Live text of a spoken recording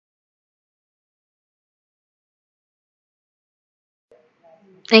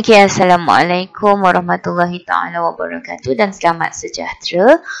Okay, Assalamualaikum warahmatullahi ta'ala wabarakatuh dan selamat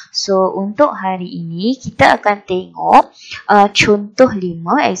sejahtera. So, untuk hari ini kita akan tengok contoh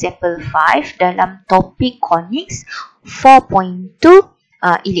 5, example 5 dalam topik CONICS 4.2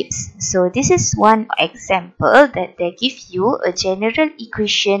 ellipse. So, this is one example that they give you a general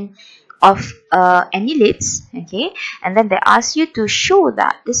equation of an ellipse, okay, and then they ask you to show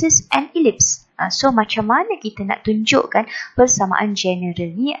that this is an ellipse. So, macam mana kita nak tunjukkan persamaan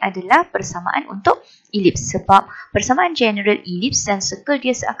general ni adalah persamaan untuk ellipse. Sebab persamaan general ellipse dan circle dia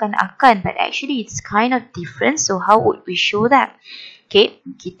seakan-akan, but actually it's kind of different. So, how would we show that? Okay,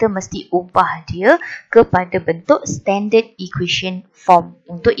 kita mesti ubah dia kepada bentuk standard equation form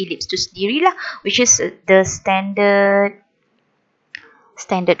untuk ellipse tu sendirilah, which is the standard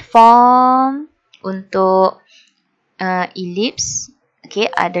form untuk ellipse, okay,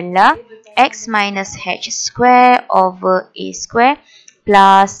 adalah x minus h square over a square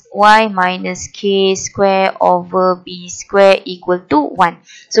plus y minus k square over b square equal to 1.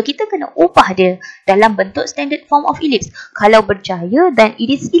 So, kita kena ubah dia dalam bentuk standard form of ellipse. Kalau berjaya, then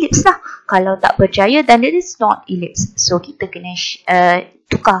it is ellipse lah. Kalau tak berjaya, then it is not ellipse. So, kita kena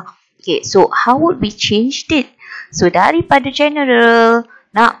tukar. Okay, so how would we change it? So, daripada general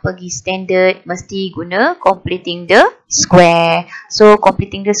nak pergi standard, mesti guna completing the square. So,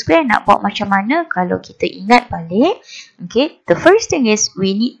 completing the square nak buat macam mana? Kalau kita ingat balik, okay, the first thing is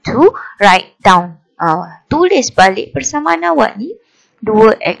we need to write down. Tulis balik persamaan awak ni.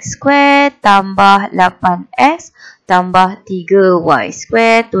 2x square tambah 8x tambah 3y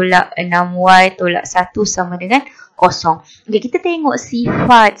square tolak 6y tolak 1 sama dengan 0. Okay, kita tengok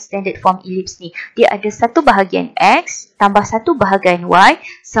sifat standard form ellipse ni. Dia ada satu bahagian x tambah satu bahagian y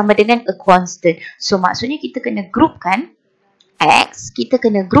sama dengan a constant. So, maksudnya kita kena groupkan x, kita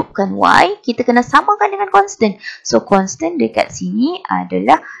kena groupkan y, kita kena samakan dengan constant. So, constant dekat sini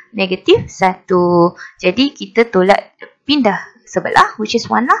adalah negatif 1. Jadi, kita tolak pindah sebelah, which is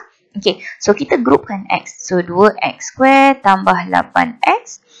 1 lah. Okay, so kita groupkan x. So, 2x square tambah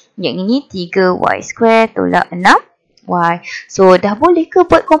 8x. Yang ini 3y square tolak 6y. So, dah boleh ke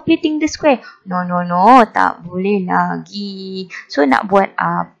buat completing the square? No, tak boleh lagi. So, nak buat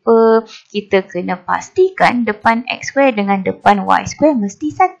apa? Kita kena pastikan depan x square dengan depan y square mesti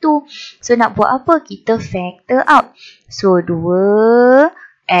 1. So, nak buat apa? Kita factor out. So,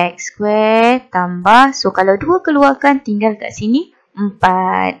 2x square tambah. So, kalau 2 keluarkan, tinggal kat sini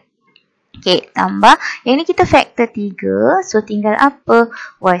 4. Okay, tambah. Yang ni kita factor 3. So, tinggal apa?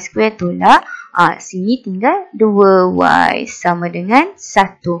 Y square tolak. Sini tinggal 2y sama dengan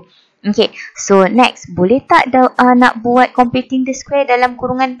 1. Okay, so next. Boleh tak nak buat completing the square dalam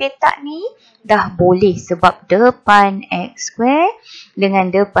kurungan petak ni? Dah boleh sebab depan x square dengan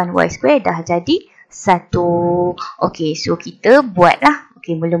depan y square dah jadi 1. Okay, so kita buatlah.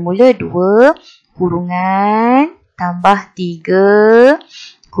 Okay, mula-mula 2 kurungan tambah 3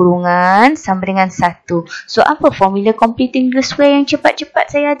 kurungan sama dengan 1. So, apa formula completing the square yang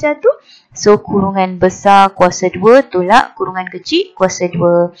cepat-cepat saya ajar tu? So, kurungan besar kuasa 2 tolak kurungan kecil kuasa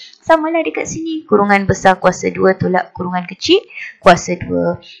 2. Samalah dekat sini. Kurungan besar kuasa 2 tolak kurungan kecil kuasa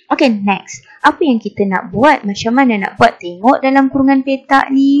 2. Okay, next. Apa yang kita nak buat? Macam mana nak buat? Tengok dalam kurungan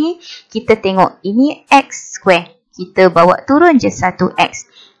petak ni. Kita tengok ini x square. Kita bawa turun je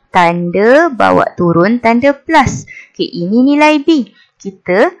 1x. Tanda bawa turun tanda plus. Okay, ini nilai b.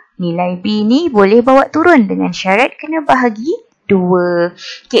 Kita nilai B ni boleh bawa turun dengan syarat kena bahagi 2.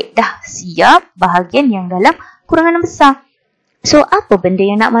 Okay, dah siap bahagian yang dalam kurungan besar. So, apa benda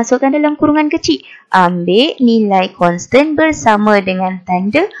yang nak masukkan dalam kurungan kecil? Ambil nilai constant bersama dengan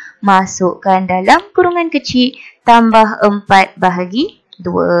tanda masukkan dalam kurungan kecil tambah 4 bahagi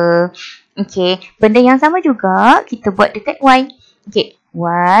 2. Okay, benda yang sama juga kita buat dekat Y. Okay,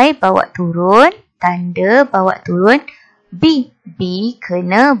 Y bawa turun, tanda bawa turun B. B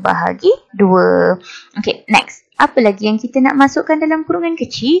kena bahagi 2. Okay, next. Apa lagi yang kita nak masukkan dalam kurungan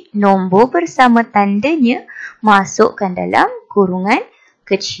kecil? Nombor bersama tandanya masukkan dalam kurungan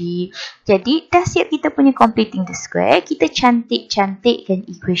kecil. Jadi, dah siap kita punya completing the square. Kita cantik-cantikkan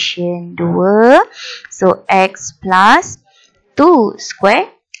equation 2. So, x plus 2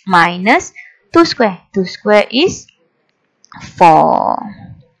 square minus 2 square. 2 square is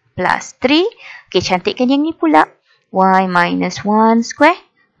 4 plus 3. Okay, cantikkan yang ni pula. Y minus 1 square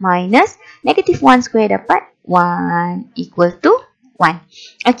minus negative 1 square dapat 1 equal to 1.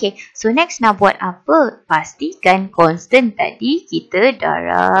 Okay, so next nak buat apa? Pastikan constant tadi kita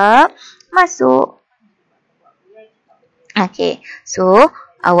darab masuk. Okay, so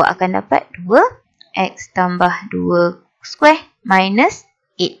awak akan dapat 2x tambah 2 square minus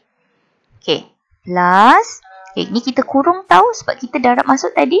 8. Okay, plus Okay, ni kita kurung tahu sebab kita darab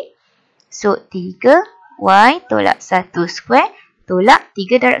masuk tadi. So, 3y tolak 1 square tolak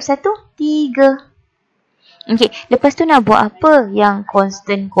 3 darab 1, 3. Okay, lepas tu nak buat apa? Yang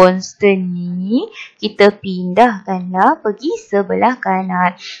constant-constant ni, kita pindahkanlah pergi sebelah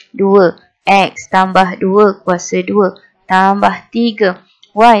kanan. 2x tambah 2 kuasa 2 tambah 3.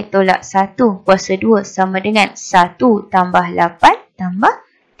 Y tolak 1 kuasa 2 sama dengan 1 tambah 8 tambah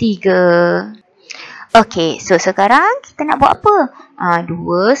 3. Okey, so sekarang kita nak buat apa?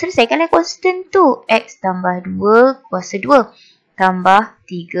 2, selesaikanlah constant tu. X tambah 2 kuasa 2 tambah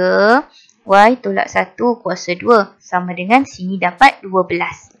 3. Y tolak 1 kuasa 2 sama dengan sini dapat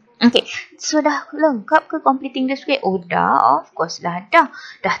 12. Okey, so dah lengkap ke completing the square? Oh dah, of course lah dah.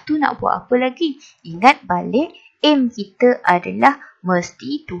 Dah tu nak buat apa lagi? Ingat balik, aim kita adalah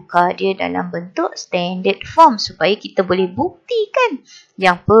mesti tukar dia dalam bentuk standard form supaya kita boleh buktikan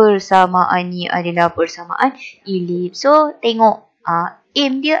yang persamaan ni adalah persamaan ellipse. So tengok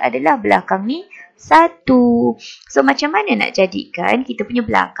aim dia adalah belakang ni 1. So macam mana nak jadikan kita punya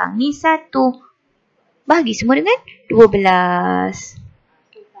belakang ni 1? Bahagi semua dengan 12.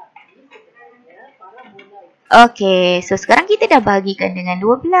 Okay, so sekarang kita dah bahagikan dengan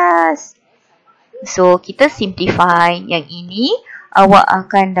 12. So kita simplify yang ini. Awak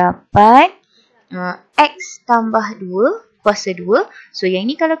akan dapat x tambah 2 kuasa 2. So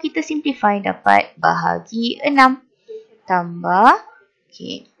yang ni kalau kita simplify dapat bahagi 6 tambah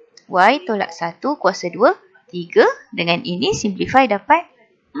y tolak 1 kuasa 2, 3. Dengan ini simplify dapat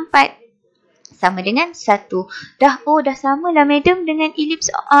 4 sama dengan 1. Dah sama lah madam dengan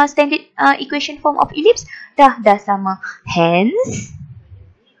ellipse standard equation form of ellipse. Dah sama. Hence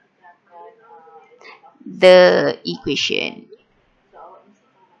the equation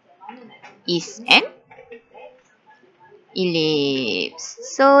is an ellipse.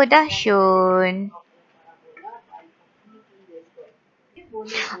 So dah shown.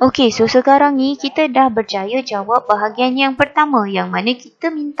 Okey, so sekarang ni kita dah berjaya jawab bahagian yang pertama yang mana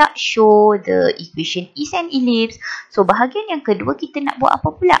kita minta show the equation is an ellipse. So bahagian yang kedua kita nak buat apa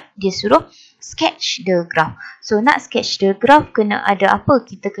pula? Dia suruh sketch the graph. So nak sketch the graph kena ada apa?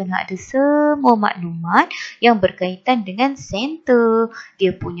 Kita kena ada semua maklumat yang berkaitan dengan center.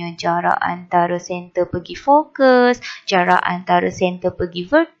 Dia punya jarak antara center pergi fokus, jarak antara center pergi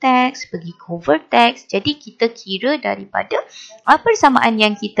vertex, pergi co-vertex. Jadi kita kira daripada persamaan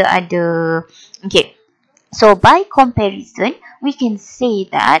yang kita ada. Okay. So by comparison, we can say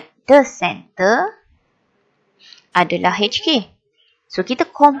that the center adalah HK. So kita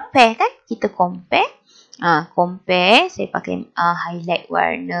compare kan? Kita compare. Compare. Saya pakai highlight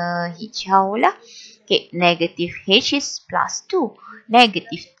warna hijau lah. Okay. Negative H is plus 2.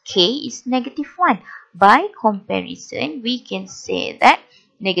 Negative K is negative 1. By comparison, we can say that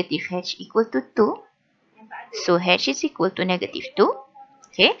negative H equal to 2. So H is equal to negative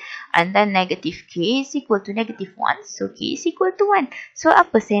 2. Okay. And then negative K is equal to negative 1. So K is equal to 1. So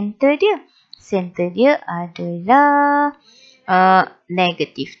apa center dia? Center dia adalah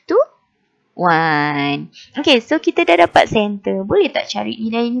negative 2, 1. Okay, so kita dah dapat center. Boleh tak cari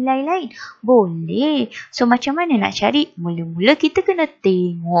nilai-nilai lain? Boleh. So macam mana nak cari? Mula-mula kita kena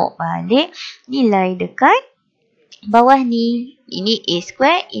tengok balik nilai dekat bawah ni. Ini A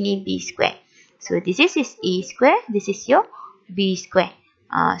square, ini B square. So this is A square, this is your B square.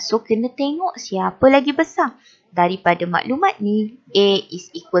 So kena tengok siapa lagi besar. Daripada maklumat ni, A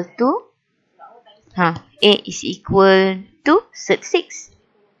is equal to surt 6.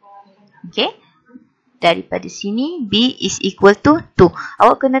 Okay. Daripada sini, B is equal to 2.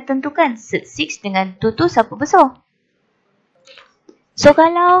 Awak kena tentukan surt 6 dengan 2 tu siapa besar. So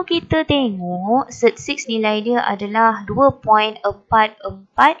kalau kita tengok, surt 6 nilai dia adalah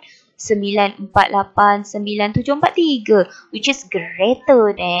 2.449489743, which is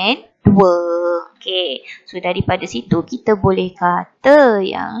greater than 2. Okay. So daripada situ kita boleh kata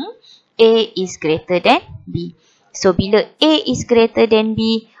yang A is greater than B. So bila A is greater than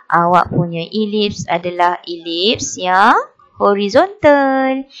B, awak punya ellipse adalah ellipse yang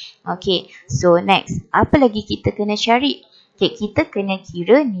horizontal. Okay. So next, apa lagi kita kena cari? Okay, kita kena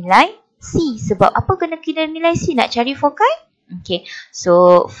kira nilai C. Sebab apa kena kira nilai C? Nak cari foci? Okay.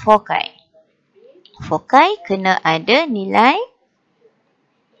 So foci. Foci kena ada nilai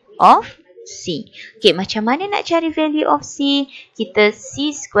of C. Okay, macam mana nak cari value of C? Kita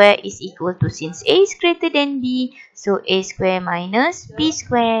C square is equal to, since A is greater than B, so A square minus B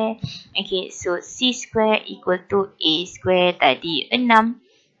square. Okay, so C square equal to A square tadi 6,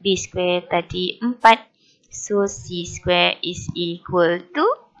 B square tadi 4. So C square is equal to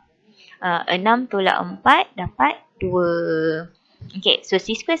 6 tolak 4 dapat 2. Okay, so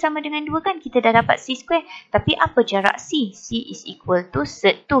C square sama dengan 2 kan? Kita dah dapat C square. Tapi apa jarak C? C is equal to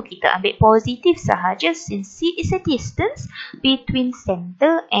cert 2. Kita ambil positif sahaja since C is a distance between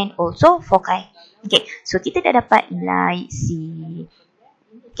center and also foci. Okay, so kita dah dapat nilai C.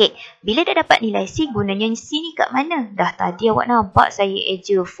 Okay, bila dah dapat nilai C, gunanya C ni kat mana? Dah tadi awak nampak saya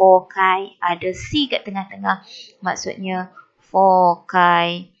eja foci. Ada C kat tengah-tengah. Maksudnya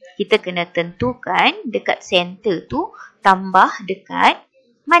foci. Kita kena tentukan dekat center tu tambah dekat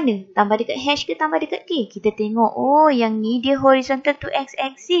mana? Tambah dekat H ke tambah dekat K? Kita tengok, oh yang ni dia horizontal to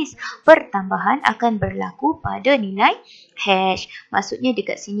x-axis. Pertambahan akan berlaku pada nilai H. Maksudnya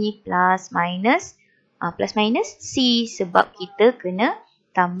dekat sini plus minus C sebab kita kena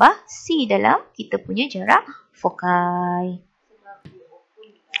tambah C dalam kita punya jarak foci.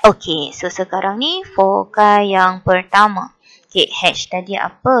 Okay, so sekarang ni foci yang pertama. Okay, H tadi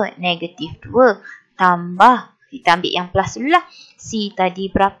apa? Negatif 2 tambah. Kita ambil yang plus dulu lah. C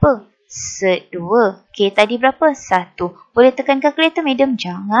tadi berapa? Cert 2. K tadi berapa? 1. Boleh tekan kalkulator, madam?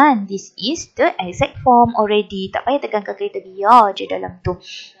 Jangan. This is the exact form already. Tak payah tekan kalkulator. Biar je dalam tu.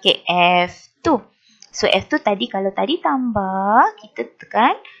 Okay, F2. So, F2 tadi kalau tadi tambah, kita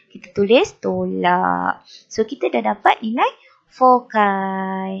tekan, kita tulis tolak. So, kita dah dapat nilai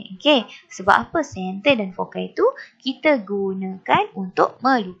foci. Okay, sebab apa center dan foci itu kita gunakan untuk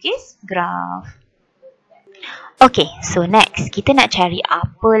melukis graf. Okay, so next kita nak cari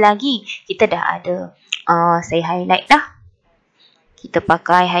apa lagi? Kita dah ada, saya highlight dah. Kita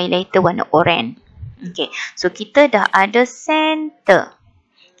pakai highlighter warna oranye. Okay, so kita dah ada center.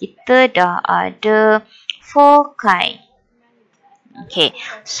 Kita dah ada foci. Okay,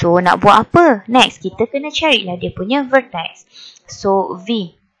 so nak buat apa? Next, kita kena carilah dia punya vertex. So,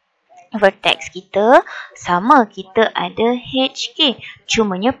 V. Vertex kita sama, kita ada HK.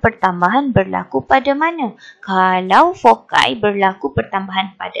 Cumanya pertambahan berlaku pada mana? Kalau foci berlaku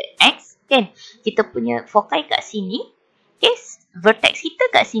pertambahan pada X, kan? Kita punya foci kat sini. Okay, vertex kita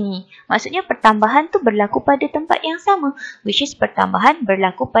kat sini. Maksudnya pertambahan tu berlaku pada tempat yang sama. Which is pertambahan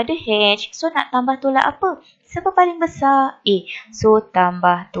berlaku pada H. So, nak tambah tolak apa? Siapa paling besar? A. So,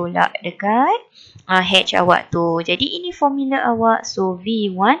 tambah tolak dekat H awak tu. Jadi, ini formula awak. So,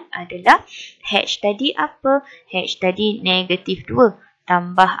 V1 adalah H tadi apa? H tadi negatif 2.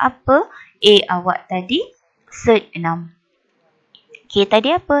 Tambah apa? A awak tadi cert 6. K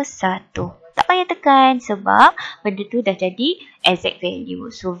tadi apa? 1. Tak payah tekan sebab benda tu dah jadi exact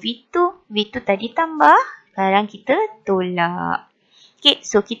value. So, V2 tadi tambah. Sekarang kita tolak. Okay,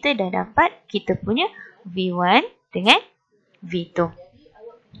 so kita dah dapat kita punya V1 dengan V2.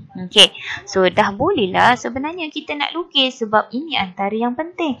 Okay, so dah bolehlah sebenarnya kita nak lukis sebab ini antara yang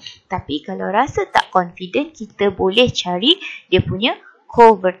penting. Tapi kalau rasa tak confident, kita boleh cari dia punya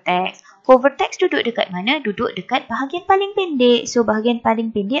co-vertex. Co-vertex duduk dekat mana? Duduk dekat bahagian paling pendek. So, bahagian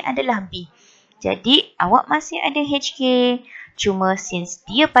paling pendek adalah B. Jadi, awak masih ada HK. Cuma since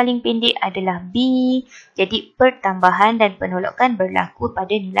dia paling pendek adalah B, jadi pertambahan dan penolakan berlaku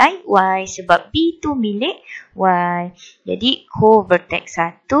pada nilai Y sebab B tu milik Y. Jadi co-vertex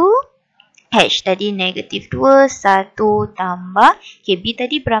 1, H tadi negatif 2, 1 tambah, okay, B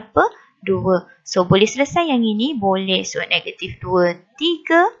tadi berapa? 2. So boleh selesai yang ini? Boleh. So negatif 2,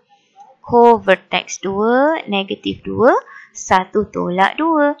 3, co-vertex 2, negatif 2, 1 tolak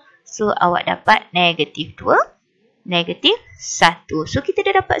 2. So awak dapat negatif 2, negatif 1. So, kita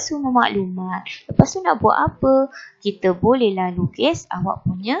dah dapat semua maklumat. Lepas tu nak buat apa? Kita bolehlah lukis awak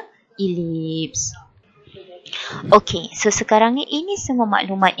punya ellipse. Okay, so sekarang ni ini semua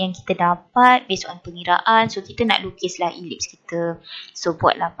maklumat yang kita dapat based on pengiraan. So, kita nak lukislah ellipse kita. So,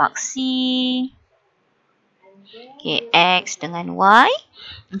 buatlah paksi. Okay, X dengan Y.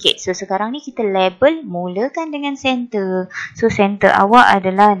 Okay, so sekarang ni kita label mulakan dengan center. So, center awak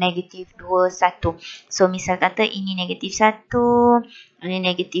adalah negatif 2, 1. So, misal kata ini negatif 1, ini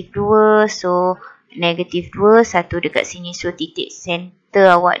negatif 2. So, negatif 2, 1 dekat sini. So, titik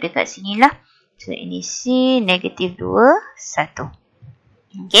center awak dekat sini lah. So, ini C, negatif 2,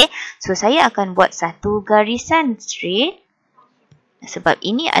 1. Okay, so saya akan buat satu garisan straight. Sebab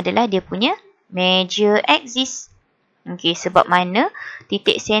ini adalah dia punya major axis. Okay, sebab mana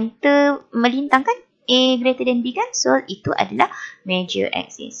titik center melintang kan? A greater than B kan? So, itu adalah major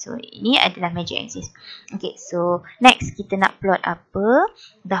axis. So, ini adalah major axis. Okay, so next kita nak plot apa?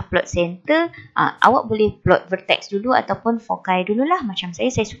 Dah plot center. Awak boleh plot vertex dulu ataupun foci dululah. Macam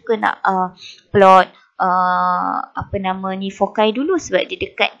saya suka nak plot apa nama ni, foci dulu sebab dia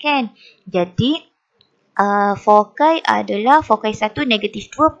dekat kan. Jadi, foci adalah foci 1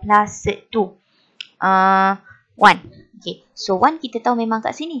 negatif 2 plus 2. 1. Okay. So, 1 kita tahu memang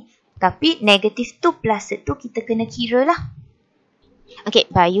kat sini. Tapi, negatif 2 plus 1 kita kena kira lah. Okay,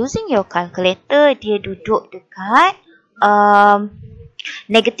 by using your calculator, dia duduk dekat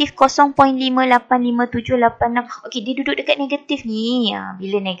negatif 0.585786. Okey, dia duduk dekat negatif ni.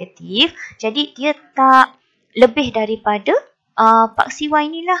 Bila negatif, jadi dia tak lebih daripada paksi Y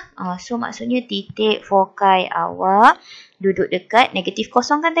ni lah. So, maksudnya titik fokai awak duduk dekat negatif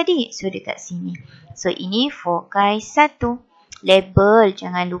kosong kan tadi? So, dekat sini. So, ini fokai 1. Label,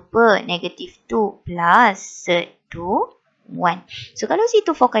 jangan lupa, negatif 2 plus set 2. 1. So, kalau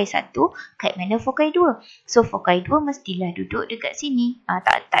situ fokai 1, kat mana fokai 2? So, fokai 2 mestilah duduk dekat sini.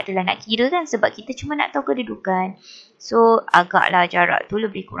 Tak adalah nak kira kan sebab kita cuma nak tahu kedudukan. So, agaklah jarak tu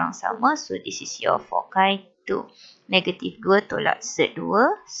lebih kurang sama. So, this is your fokai 2. Negatif 2 tolak set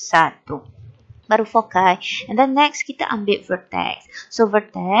 2, 1. Baru fokai. And then next, kita ambil vertex. So,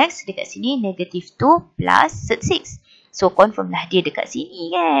 vertex dekat sini negatif 2 plus set 6. So, confirm lah dia dekat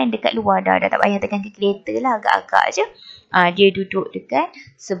sini kan. Dekat luar dah tak payah tekan calculator lah. Agak-agak je. Dia duduk dekat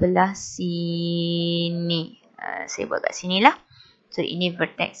sebelah sini. Saya buat kat sini lah. So, ini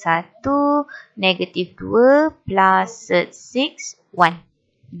vertex 1, negatif 2, plus set 6, 1.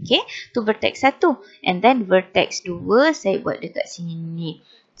 Okay, tu vertex 1. And then vertex 2, saya buat dekat sini ni.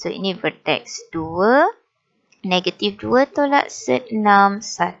 So, ini vertex 2. Negatif 2 tolak set 6,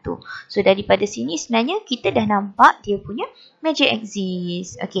 1. So, daripada sini sebenarnya kita dah nampak dia punya major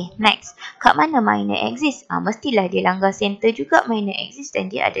axis. Okay, next. Kat mana minor axis? Mestilah dia langgar center juga minor axis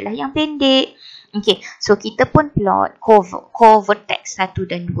dan dia adalah yang pendek. Okay, so kita pun plot co-vertex 1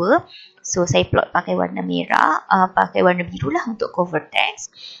 dan 2. So, saya plot pakai warna merah, pakai warna biru lah untuk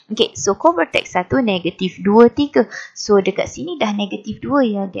co-vertex. Okay, so co-vertex 1 negatif 2, 3. So, dekat sini dah negatif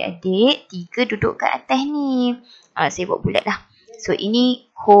 2 ya adik-adik. 3 duduk kat atas ni. Saya buat bulat lah. So,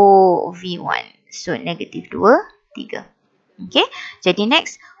 ini co-V1. So, negatif 2, 3. Okay, jadi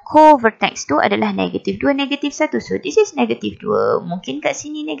next. Co-vertex 2 adalah negatif 2, negatif 1. So, this is negatif 2. Mungkin kat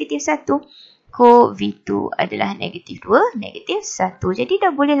sini negatif 1. Co-V2 adalah negatif 2, negatif 1. Jadi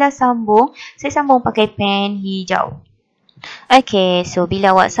dah bolehlah sambung. Saya sambung pakai pen hijau. Okay, so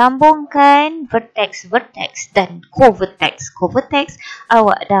bila awak sambungkan vertex dan co-vertex,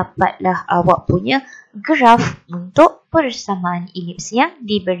 awak dapatlah awak punya graf untuk persamaan elips yang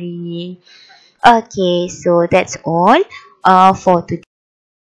diberi. Okay, so that's all for today.